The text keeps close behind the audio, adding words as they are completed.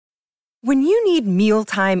When you need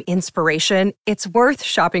mealtime inspiration, it's worth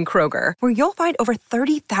shopping Kroger, where you'll find over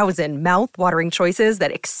 30,000 mouth-watering choices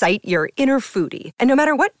that excite your inner foodie. And no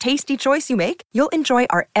matter what tasty choice you make, you'll enjoy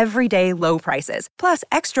our everyday low prices, plus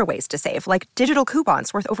extra ways to save, like digital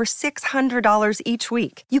coupons worth over $600 each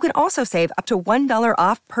week. You can also save up to $1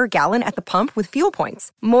 off per gallon at the pump with fuel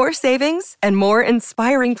points. More savings and more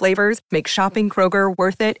inspiring flavors make shopping Kroger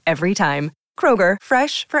worth it every time. Kroger,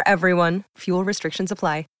 fresh for everyone. Fuel restrictions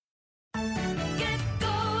apply.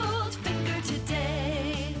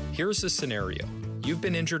 Here's the scenario. You've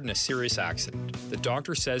been injured in a serious accident. The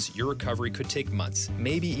doctor says your recovery could take months,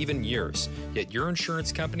 maybe even years, yet your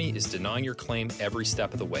insurance company is denying your claim every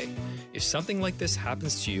step of the way. If something like this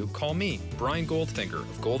happens to you, call me, Brian Goldfinger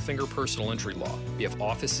of Goldfinger Personal Injury Law. We have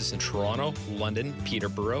offices in Toronto, London,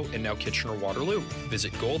 Peterborough, and now Kitchener-Waterloo.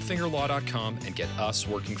 Visit goldfingerlaw.com and get us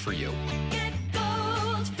working for you. Get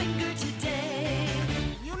Goldfinger today.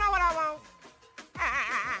 You know what I want?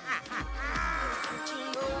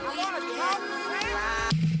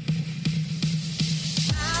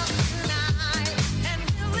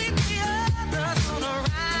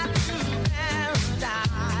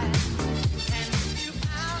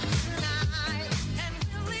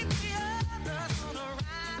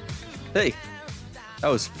 Hey, that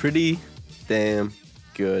was pretty damn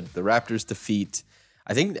good. The Raptors defeat,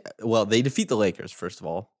 they defeat the Lakers, first of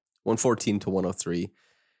all, 114-103.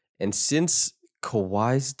 And since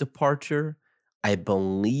Kawhi's departure, I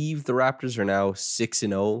believe the Raptors are now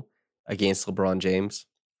 6-0 against LeBron James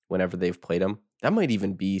whenever they've played him. That might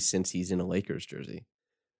even be since he's in a Lakers jersey.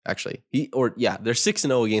 Actually, they're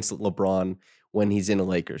 6-0 against LeBron when he's in a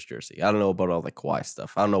Lakers jersey. I don't know about all the Kawhi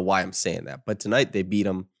stuff. I don't know why I'm saying that. But tonight they beat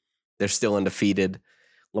him. They're still undefeated.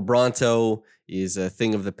 LeBronto is a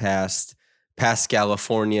thing of the past.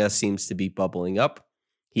 California seems to be bubbling up.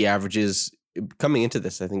 He averages, coming into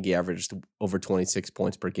this, I think he averaged over 26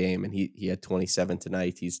 points per game, and he had 27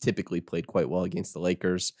 tonight. He's typically played quite well against the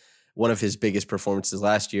Lakers. One of his biggest performances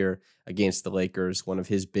last year against the Lakers, one of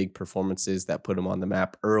his big performances that put him on the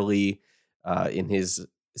map early in his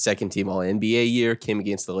second team All-NBA year came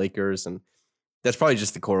against the Lakers, and that's probably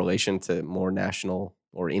just the correlation to more national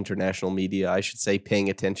or international media, I should say, paying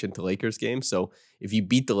attention to Lakers games. So if you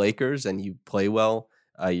beat the Lakers and you play well,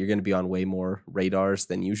 you're going to be on way more radars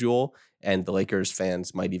than usual. And the Lakers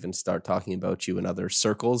fans might even start talking about you in other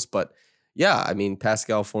circles. But yeah, I mean, past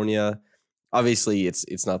California, obviously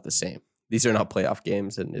it's not the same. These are not playoff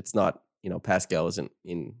games, and it's not, Pascal isn't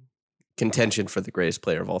in contention for the greatest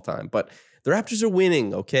player of all time. But the Raptors are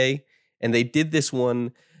winning, okay? And they did this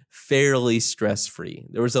one fairly stress-free.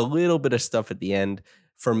 There was a little bit of stuff at the end.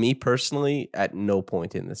 For me personally, at no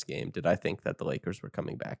point in this game did I think that the Lakers were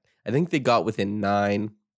coming back. I think they got within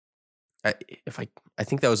 9. I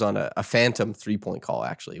think that was on a phantom 3-point call,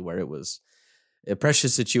 actually, where it was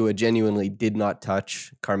Precious Achiuwa genuinely did not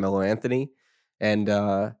touch Carmelo Anthony. And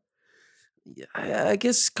I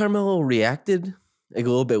guess Carmelo reacted like a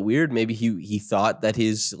little bit weird. Maybe he thought that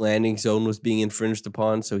his landing zone was being infringed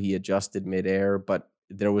upon, so he adjusted midair, but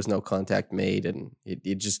there was no contact made, and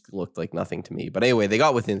it just looked like nothing to me. But anyway, they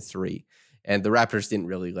got within 3, and the Raptors didn't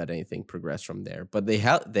really let anything progress from there. But they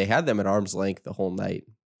had them at arm's length the whole night,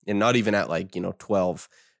 and not even at 12,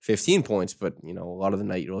 15 points, but a lot of the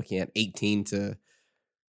night you're looking at 18 to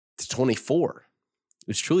 24. It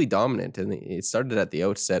was truly dominant, and it started at the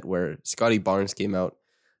outset where Scotty Barnes came out,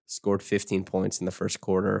 scored 15 points in the first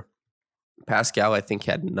quarter. Pascal, I think,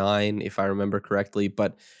 had 9, if I remember correctly,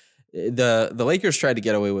 but the Lakers tried to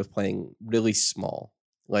get away with playing really small.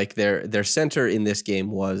 Like their center in this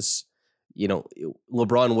game was,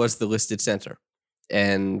 LeBron was the listed center,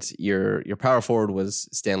 and your power forward was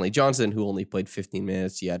Stanley Johnson, who only played 15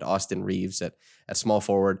 minutes. You had Austin Reeves at small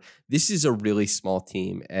forward. This is a really small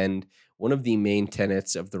team, and one of the main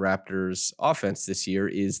tenets of the Raptors offense this year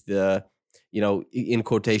is the, in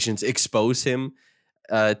quotations, expose him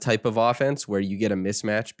type of offense where you get a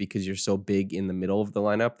mismatch because you're so big in the middle of the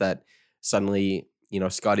lineup that suddenly,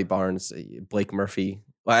 Scotty Barnes, Blake Murphy.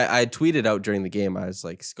 I tweeted out during the game, I was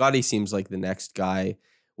like, Scotty seems like the next guy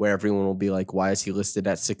where everyone will be like, why is he listed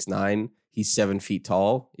at 6'9"? He's 7 feet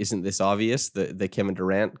tall. Isn't this obvious? The Kevin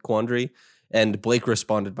Durant quandary. And Blake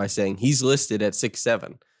responded by saying he's listed at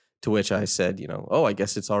 6'7", to which I said, I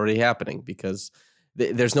guess it's already happening because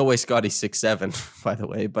there's no way Scotty's 6'7", by the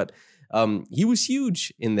way, but he was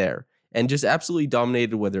huge in there and just absolutely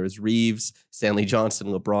dominated, whether it was Reeves, Stanley Johnson,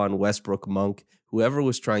 LeBron, Westbrook, Monk, whoever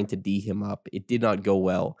was trying to D him up. It did not go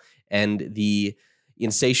well. And the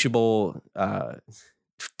insatiable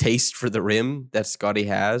taste for the rim that Scotty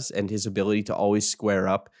has and his ability to always square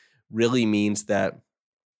up really means that,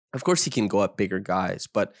 of course, he can go up bigger guys,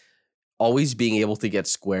 but always being able to get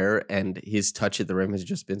square, and his touch at the rim has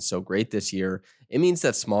just been so great this year. It means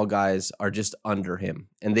that small guys are just under him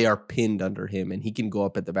and they are pinned under him, and he can go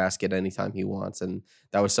up at the basket anytime he wants. And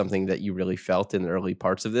that was something that you really felt in the early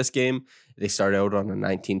parts of this game. They started out on a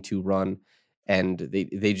 19-2 run, and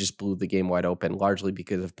they just blew the game wide open, largely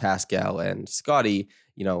because of Pascal and Scottie.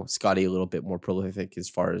 Scottie a little bit more prolific as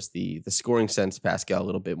far as the scoring sense, Pascal a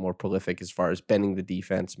little bit more prolific as far as bending the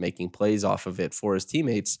defense, making plays off of it for his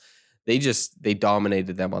teammates. They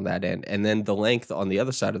dominated them on that end. And then the length on the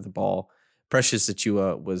other side of the ball, Precious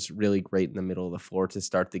Achiuwa was really great in the middle of the floor to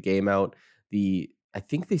start the game out. I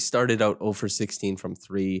think they started out 0 for 16 from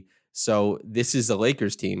 3. So this is the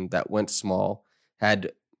Lakers team that went small,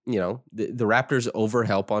 had, the Raptors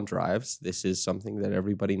overhelp on drives. This is something that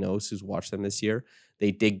everybody knows who's watched them this year.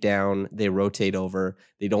 They dig down, they rotate over,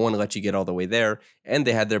 they don't want to let you get all the way there, and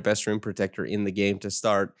they had their best rim protector in the game to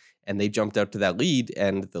start, and they jumped out to that lead,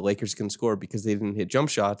 and the Lakers can score because they didn't hit jump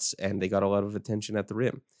shots, and they got a lot of attention at the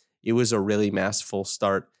rim. It was a really masterful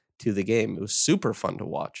start to the game. It was super fun to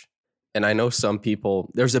watch. And I know some people,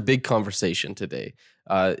 there's a big conversation today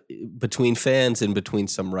between fans and between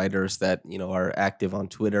some writers that, are active on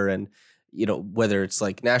Twitter, and, whether it's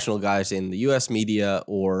like national guys in the US media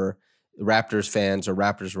or Raptors fans or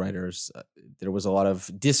Raptors writers, there was a lot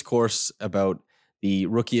of discourse about the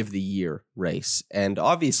Rookie of the Year race. And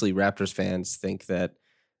obviously Raptors fans think that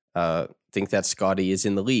Scottie is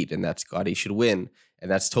in the lead and that Scottie should win.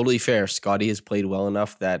 And that's totally fair. Scottie has played well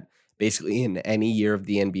enough that basically in any year of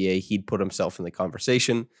the NBA, he'd put himself in the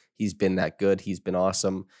conversation. He's been that good. He's been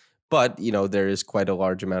awesome. But, there is quite a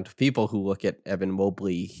large amount of people who look at Evan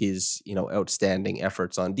Mobley, his, outstanding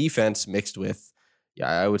efforts on defense mixed with,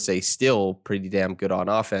 I would say still pretty damn good on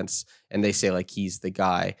offense. And they say like he's the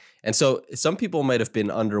guy. And so some people might have been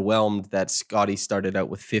underwhelmed that Scottie started out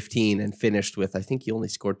with 15 and finished with, I think he only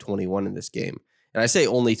scored 21 in this game. And I say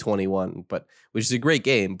only 21, which is a great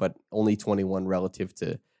game, but only 21 relative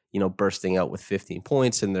to, bursting out with 15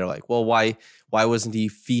 points. And they're like, well, why wasn't he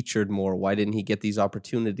featured more? Why didn't he get these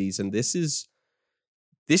opportunities? And this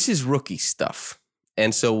is rookie stuff.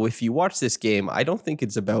 And so if you watch this game, I don't think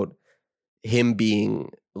it's about him being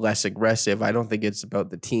less aggressive. I don't think it's about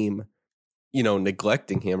the team,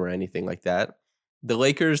 neglecting him or anything like that. The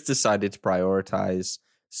Lakers decided to prioritize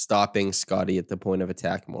stopping Scottie at the point of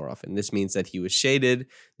attack more often. This means that he was shaded.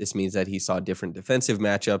 This means that he saw different defensive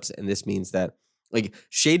matchups. And this means that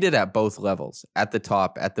shaded at both levels, at the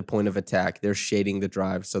top, at the point of attack, they're shading the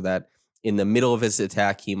drive so that in the middle of his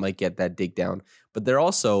attack, he might get that dig down. But they're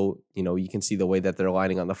also, you can see the way that they're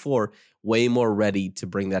lining on the floor, way more ready to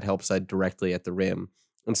bring that help side directly at the rim.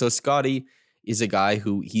 And so Scottie is a guy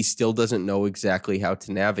who he still doesn't know exactly how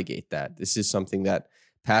to navigate that. This is something that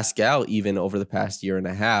Pascal, even over the past year and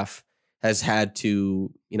a half, has had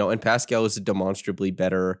to, and Pascal is a demonstrably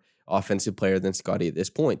better offensive player than Scottie at this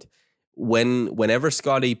point. Whenever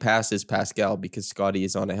Scottie passes Pascal, because Scottie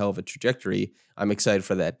is on a hell of a trajectory, I'm excited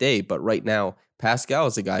for that day. But right now, Pascal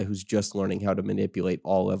is a guy who's just learning how to manipulate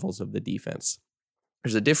all levels of the defense.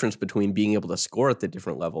 There's a difference between being able to score at the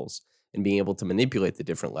different levels and being able to manipulate the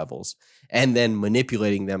different levels, and then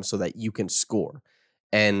manipulating them so that you can score.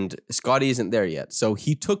 And Scottie isn't there yet. So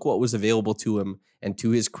he took what was available to him, and to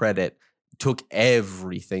his credit, took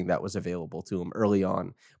everything that was available to him early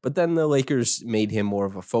on. But then the Lakers made him more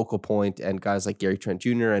of a focal point, and guys like Gary Trent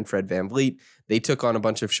Jr. and Fred VanVleet, they took on a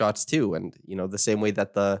bunch of shots too. And, the same way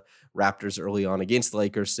that the Raptors early on against the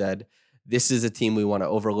Lakers said, this is a team we want to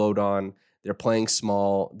overload on. They're playing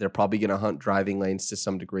small. They're probably going to hunt driving lanes to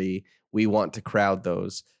some degree. We want to crowd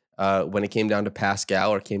those. When it came down to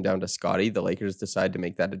Pascal or came down to Scottie, the Lakers decided to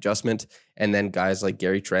make that adjustment. And then guys like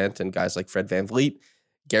Gary Trent and guys like Fred VanVleet,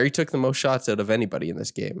 Gary took the most shots out of anybody in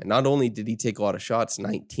this game. And not only did he take a lot of shots,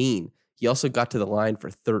 19, he also got to the line for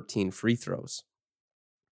 13 free throws.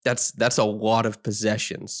 That's a lot of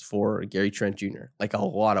possessions for Gary Trent Jr., like a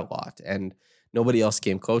lot. And nobody else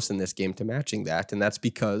came close in this game to matching that. And that's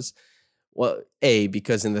because,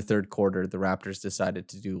 because in the third quarter, the Raptors decided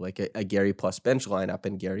to do like a Gary plus bench lineup.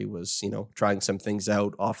 And Gary was, trying some things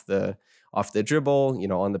out off the dribble,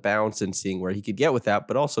 on the bounce and seeing where he could get with that.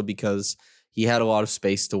 But also because he had a lot of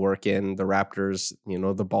space to work in. The Raptors,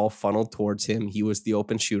 the ball funneled towards him. He was the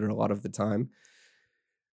open shooter a lot of the time.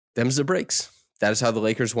 Them's the breaks. That is how the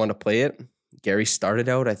Lakers want to play it. Gary started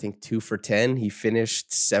out, I think, 2 for 10. He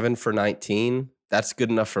finished 7 for 19. That's good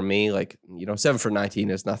enough for me. 7 for 19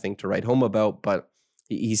 is nothing to write home about, but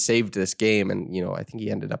he saved this game. And, I think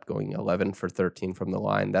he ended up going 11 for 13 from the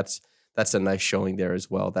line. That's a nice showing there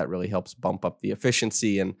as well. That really helps bump up the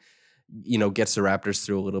efficiency. And, gets the Raptors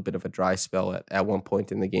through a little bit of a dry spell at one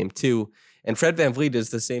point in the game too. And Fred VanVleet is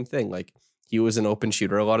the same thing. Like, he was an open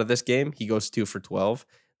shooter a lot of this game. He goes 2 for 12.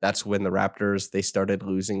 That's when the Raptors, they started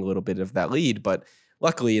losing a little bit of that lead. But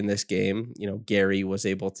luckily in this game, Gary was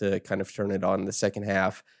able to kind of turn it on in the second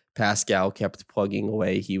half. Pascal kept plugging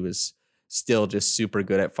away. He was still just super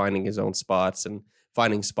good at finding his own spots and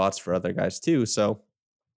finding spots for other guys too. So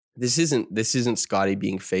this isn't Scottie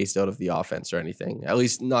being phased out of the offense or anything, at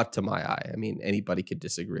least not to my eye. I mean, anybody could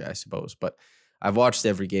disagree, I suppose, but I've watched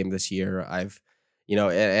every game this year.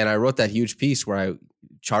 And I wrote that huge piece where I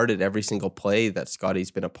charted every single play that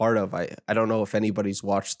Scottie's been a part of. I don't know if anybody's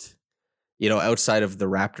watched, outside of the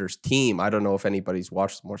Raptors team, I don't know if anybody's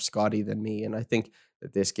watched more Scottie than me. And I think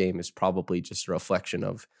that this game is probably just a reflection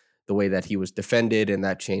of the way that he was defended, and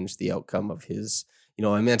that changed the outcome of his,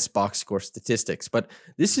 immense box score statistics. But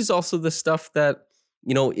this is also the stuff that,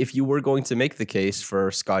 if you were going to make the case for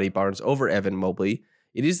Scottie Barnes over Evan Mobley,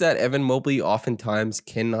 it is that Evan Mobley oftentimes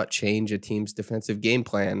cannot change a team's defensive game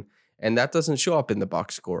plan, and that doesn't show up in the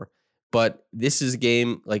box score. But this is a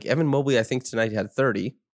game like Evan Mobley, I think tonight had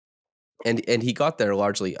 30, and he got there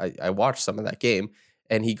largely. I watched some of that game,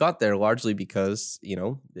 and he got there largely because,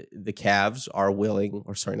 the Cavs are willing,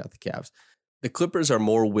 or sorry, not the Cavs. The Clippers are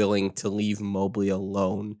more willing to leave Mobley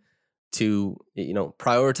alone to,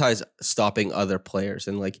 prioritize stopping other players.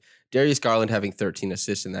 And like Darius Garland having 13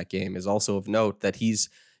 assists in that game is also of note, that he's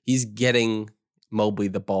getting Mobley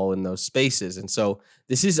the ball in those spaces. And so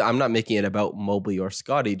I'm not making it about Mobley or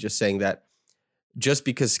Scottie, just saying that just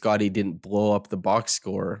because Scottie didn't blow up the box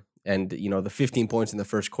score and, the 15 points in the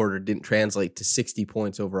first quarter didn't translate to 60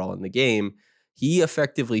 points overall in the game, he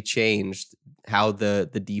effectively changed how the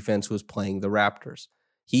defense was playing the Raptors.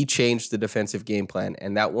 He changed the defensive game plan,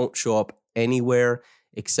 and that won't show up anywhere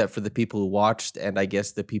except for the people who watched, and I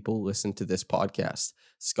guess the people who listened to this podcast.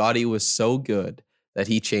 Scottie was so good that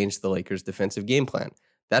he changed the Lakers' defensive game plan.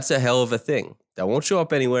 That's a hell of a thing. That won't show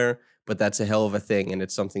up anywhere, but that's a hell of a thing, and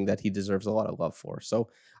it's something that he deserves a lot of love for. So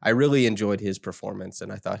I really enjoyed his performance,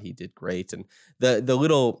 and I thought he did great. And the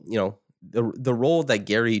little, the role that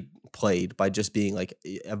Gary played by just being like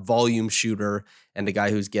a volume shooter and a guy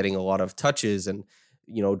who's getting a lot of touches and,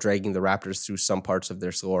 dragging the Raptors through some parts of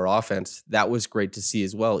their slower offense, that was great to see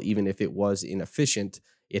as well. Even if it was inefficient,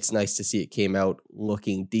 it's nice to see it came out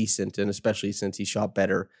looking decent, and especially since he shot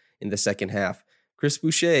better in the second half. Chris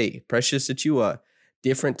Boucher, Precious Achiuwa,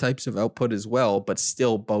 different types of output as well, but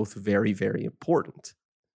still both very, very important.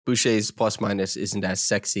 Boucher's plus minus isn't as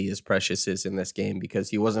sexy as Precious is in this game because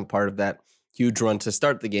he wasn't part of that huge run to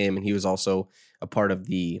start the game, and he was also a part of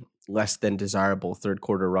the less than desirable third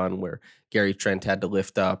quarter run where Gary Trent had to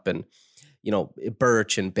lift up, and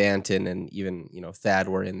Birch and Banton and even Thad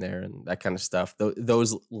were in there and that kind of stuff.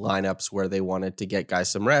 Those lineups where they wanted to get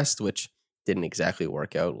guys some rest, which didn't exactly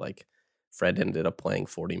work out. Like Fred ended up playing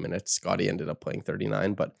 40 minutes, Scottie ended up playing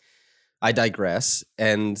 39, but I digress.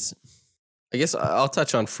 And I guess I'll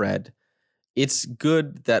touch on Fred. It's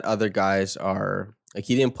good that other guys are, like,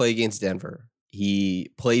 he didn't play against Denver.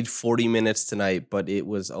 He played 40 minutes tonight, but it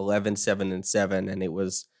was 11, 7, and 7, and it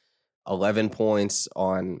was 11 points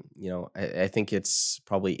on, I think it's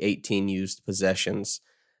probably 18 used possessions.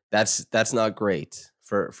 That's not great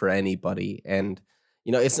for anybody. And,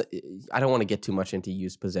 I don't want to get too much into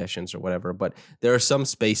used possessions or whatever, but there are some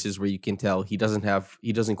spaces where you can tell he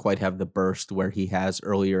doesn't quite have the burst where he has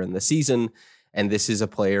earlier in the season. And this is a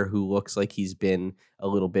player who looks like he's been a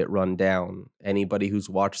little bit run down. Anybody who's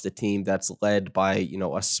watched a team that's led by,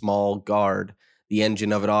 a small guard, the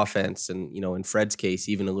engine of an offense, and, in Fred's case,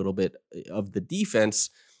 even a little bit of the defense,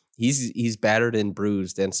 he's battered and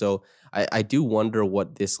bruised. And so I do wonder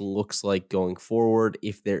what this looks like going forward,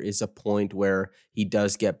 if there is a point where he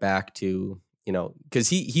does get back to, because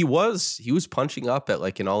he was punching up at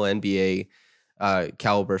like an all NBA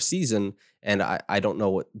caliber season. And I don't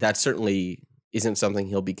know what that certainly isn't something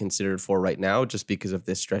he'll be considered for right now just because of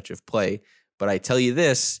this stretch of play. But I tell you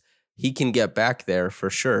this, he can get back there for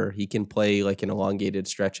sure. He can play like an elongated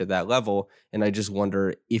stretch at that level. And I just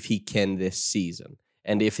wonder if he can this season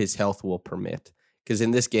and if his health will permit. Because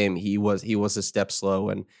in this game, he was a step slow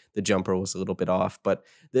and the jumper was a little bit off. But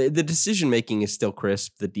the decision-making is still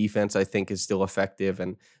crisp. The defense, I think, is still effective.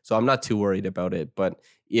 And so I'm not too worried about it. But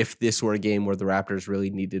if this were a game where the Raptors really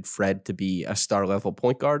needed Fred to be a star-level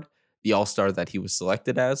point guard, the all-star that he was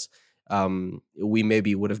selected as, we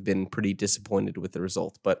maybe would have been pretty disappointed with the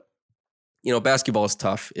result. But, basketball is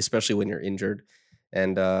tough, especially when you're injured.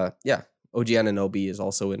 And, OG Anunoby is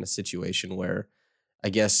also in a situation where I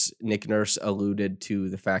guess Nick Nurse alluded to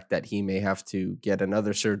the fact that he may have to get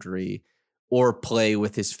another surgery or play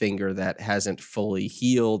with his finger that hasn't fully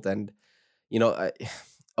healed. And,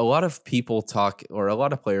 a lot of people talk, or a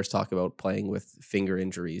lot of players talk about playing with finger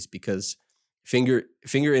injuries because finger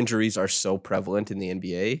injuries are so prevalent in the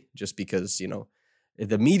NBA just because,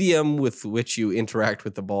 the medium with which you interact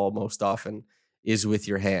with the ball most often is with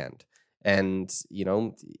your hand. And,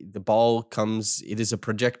 the ball it is a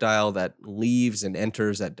projectile that leaves and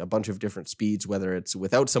enters at a bunch of different speeds, whether it's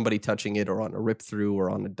without somebody touching it or on a rip through or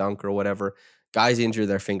on a dunk or whatever. Guys injure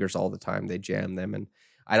their fingers all the time. They jam them. And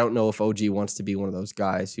I don't know if OG wants to be one of those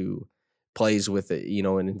guys who plays with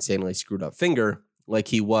an insanely screwed up finger like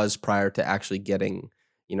he was prior to actually getting,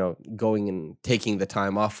 going and taking the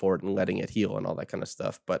time off for it and letting it heal and all that kind of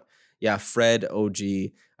stuff. But yeah, Fred, OG,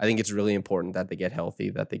 I think it's really important that they get healthy,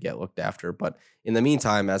 that they get looked after. But in the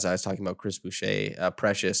meantime, as I was talking about Chris Boucher,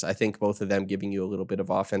 Precious, I think both of them giving you a little bit of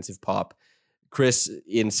offensive pop. Chris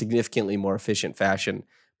in significantly more efficient fashion.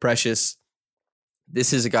 Precious,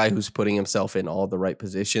 this is a guy who's putting himself in all the right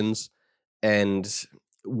positions and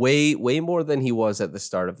way more than he was at the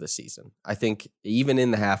start of the season. I think even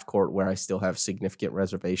in the half court, where I still have significant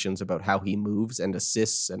reservations about how he moves and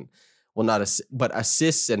assists and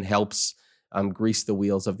assists and helps grease the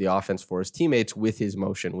wheels of the offense for his teammates with his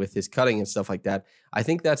motion, with his cutting and stuff like that. I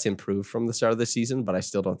think that's improved from the start of the season, but I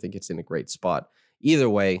still don't think it's in a great spot. Either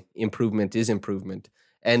way, improvement is improvement.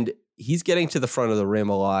 And he's getting to the front of the rim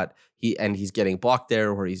a lot. He's getting blocked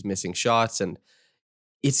there where he's missing shots. And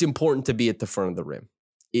it's important to be at the front of the rim.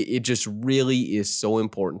 It just really is so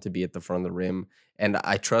important to be at the front of the rim. And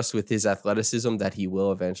I trust with his athleticism that he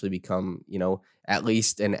will eventually become, at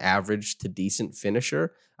least an average to decent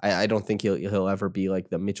finisher. I don't think he'll ever be like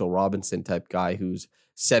the Mitchell Robinson type guy who's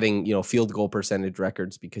setting, field goal percentage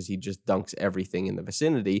records because he just dunks everything in the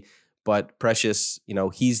vicinity. But Precious,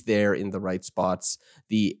 he's there in the right spots,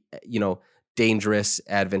 the, dangerous,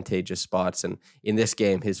 advantageous spots. And in this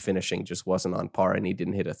game, his finishing just wasn't on par and he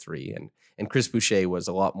didn't hit a three. And Chris Boucher was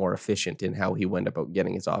a lot more efficient in how he went about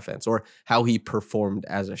getting his offense or how he performed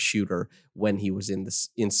as a shooter when he was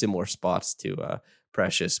in similar spots to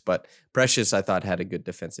Precious. But Precious, I thought, had a good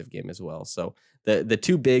defensive game as well. So the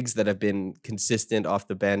two bigs that have been consistent off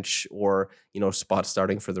the bench or, spot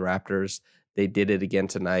starting for the Raptors, they did it again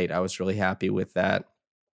tonight. I was really happy with that.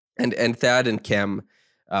 And Thad and Kem,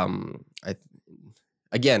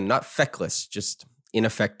 again, not feckless, just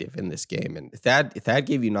ineffective in this game. And Thad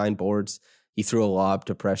gave you 9 boards. He threw a lob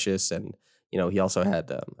to Precious, and he also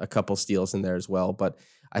had a couple steals in there as well. But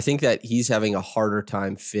I think that he's having a harder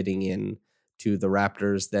time fitting in to the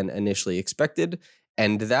Raptors than initially expected,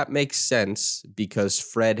 and that makes sense because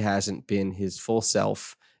Fred hasn't been his full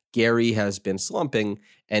self. Gary has been slumping,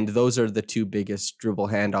 and those are the two biggest dribble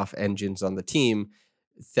handoff engines on the team.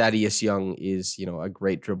 Thaddeus Young is, a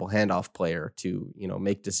great dribble handoff player to,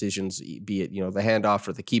 make decisions, be it, the handoff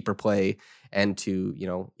or the keeper play. And to,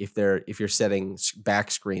 if you're setting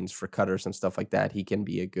back screens for cutters and stuff like that, he can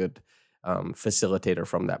be a good facilitator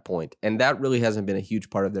from that point. And that really hasn't been a huge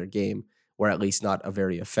part of their game, or at least not a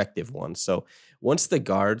very effective one. So once the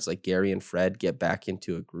guards like Gary and Fred get back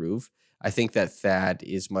into a groove, I think that Thad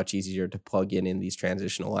is much easier to plug in these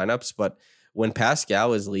transitional lineups. But when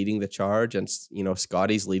Pascal is leading the charge and,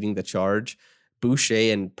 Scotty's leading the charge,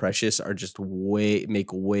 Boucher and Precious are just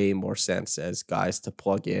make way more sense as guys to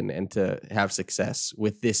plug in and to have success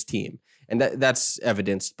with this team. And that's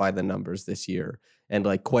evidenced by the numbers this year and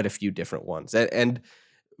like quite a few different ones. And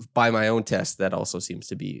by my own test, that also seems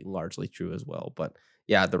to be largely true as well. But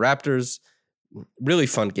yeah, the Raptors, really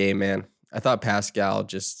fun game, man. I thought Pascal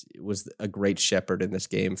just was a great shepherd in this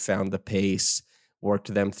game, found the pace,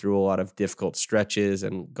 worked them through a lot of difficult stretches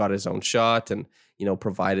and got his own shot and,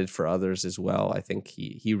 provided for others as well. I think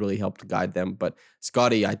he really helped guide them. But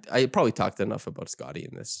Scotty, I probably talked enough about Scotty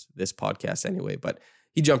in this podcast anyway, but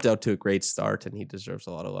he jumped out to a great start and he deserves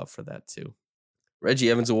a lot of love for that too.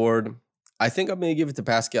 Reggie Evans Award, I think I'm going to give it to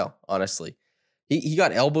Pascal, honestly. He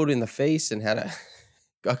got elbowed in the face and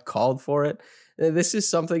got called for it. And this is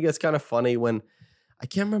something that's kind of funny when I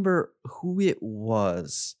can't remember who it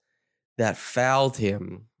was that fouled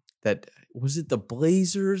him. That was it the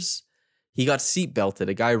Blazers? He got seat belted.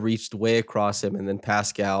 A guy reached way across him, and then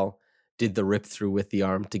Pascal did the rip through with the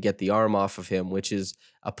arm to get the arm off of him, which is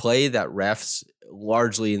a play that refs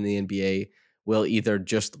largely in the NBA will either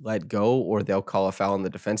just let go or they'll call a foul on the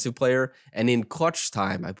defensive player. And in clutch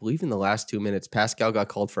time, I believe in the last 2 minutes, Pascal got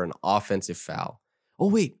called for an offensive foul. Oh,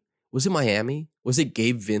 wait, was it Miami? Was it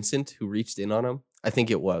Gabe Vincent who reached in on him? I think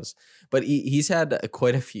it was. But he's had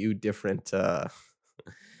quite a few different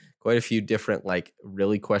like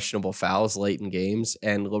really questionable fouls late in games.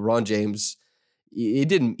 And LeBron James, he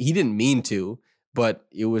didn't mean to, but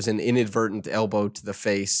it was an inadvertent elbow to the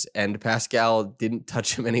face, and Pascal didn't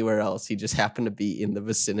touch him anywhere else. He just happened to be in the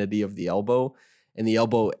vicinity of the elbow, and the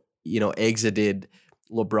elbow, exited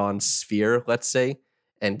LeBron's sphere, let's say,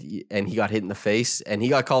 and he got hit in the face, and he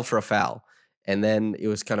got called for a foul. And then it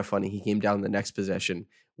was kind of funny. He came down the next possession,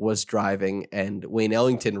 was driving, and Wayne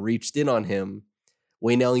Ellington reached in on him.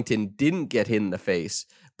 Wayne Ellington didn't get hit in the face,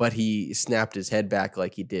 but he snapped his head back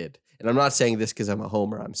like he did. And I'm not saying this because I'm a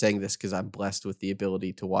homer. I'm saying this because I'm blessed with the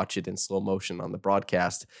ability to watch it in slow motion on the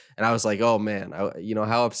broadcast. And I was like, oh man,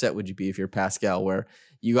 how upset would you be if you're Pascal, where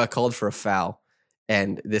you got called for a foul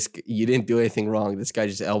and you didn't do anything wrong. This guy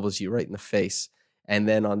just elbows you right in the face. And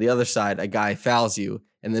then on the other side, a guy fouls you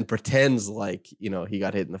and then pretends like, he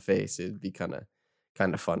got hit in the face. It'd be kind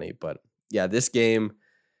of funny. But yeah, this game,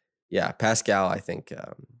 Pascal, I think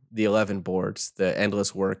the 11 boards, the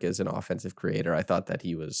endless work as an offensive creator, I thought that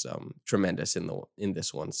he was tremendous in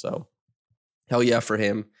this one. So hell yeah for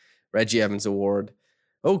him. Reggie Evans Award.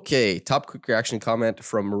 Okay, top quick reaction comment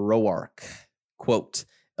from Roark. Quote,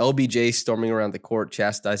 LBJ storming around the court,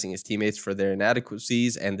 chastising his teammates for their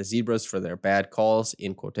inadequacies and the Zebras for their bad calls,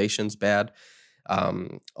 in quotations, bad,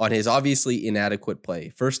 on his obviously inadequate play.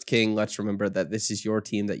 First, King, let's remember that this is your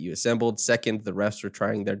team that you assembled. Second, the refs were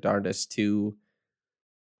trying their darndest to...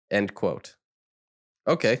 End quote.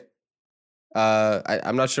 Okay.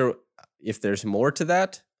 I'm not sure if there's more to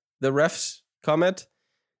that, the refs comment,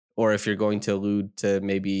 or if you're going to allude to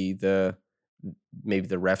maybe the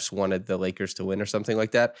refs wanted the Lakers to win or something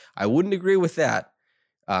like that. I wouldn't agree with that,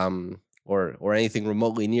 or anything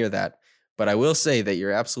remotely near that. But I will say that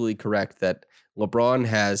you're absolutely correct that LeBron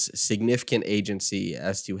has significant agency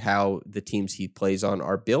as to how the teams he plays on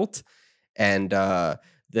are built, and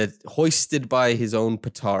that hoisted by his own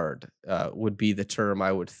petard would be the term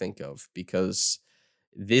I would think of, because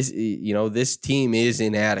this team is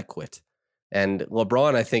inadequate. And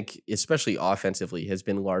LeBron, I think, especially offensively, has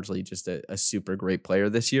been largely just a super great player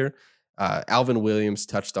this year. Alvin Williams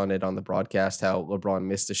touched on it on the broadcast, how LeBron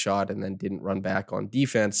missed a shot and then didn't run back on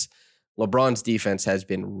defense. LeBron's defense has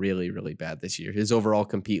been really, really bad this year. His overall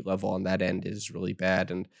compete level on that end is really bad.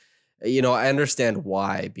 And, I understand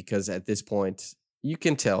why, because at this point, you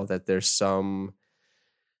can tell that there's some...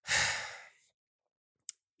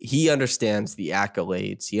 He understands the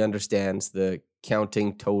accolades. He understands the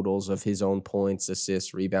counting totals of his own points,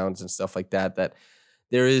 assists, rebounds, and stuff like that, that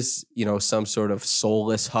there is, some sort of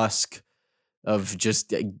soulless husk of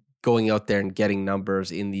just going out there and getting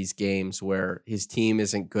numbers in these games where his team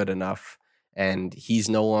isn't good enough and he's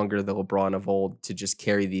no longer the LeBron of old to just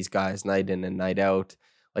carry these guys night in and night out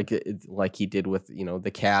like he did with,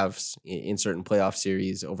 the Cavs in certain playoff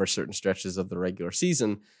series over certain stretches of the regular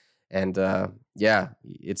season. And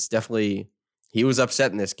it's definitely, he was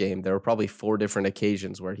upset in this game. There were probably 4 different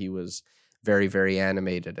occasions where he was very, very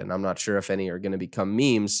animated, and I'm not sure if any are going to become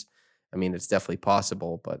memes. I mean, it's definitely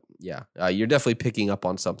possible, but you're definitely picking up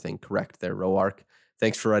on something correct there, Roark.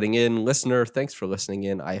 Thanks for writing in. Listener, thanks for listening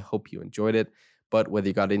in. I hope you enjoyed it, but whether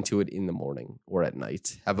you got into it in the morning or at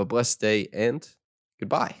night, have a blessed day and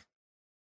goodbye.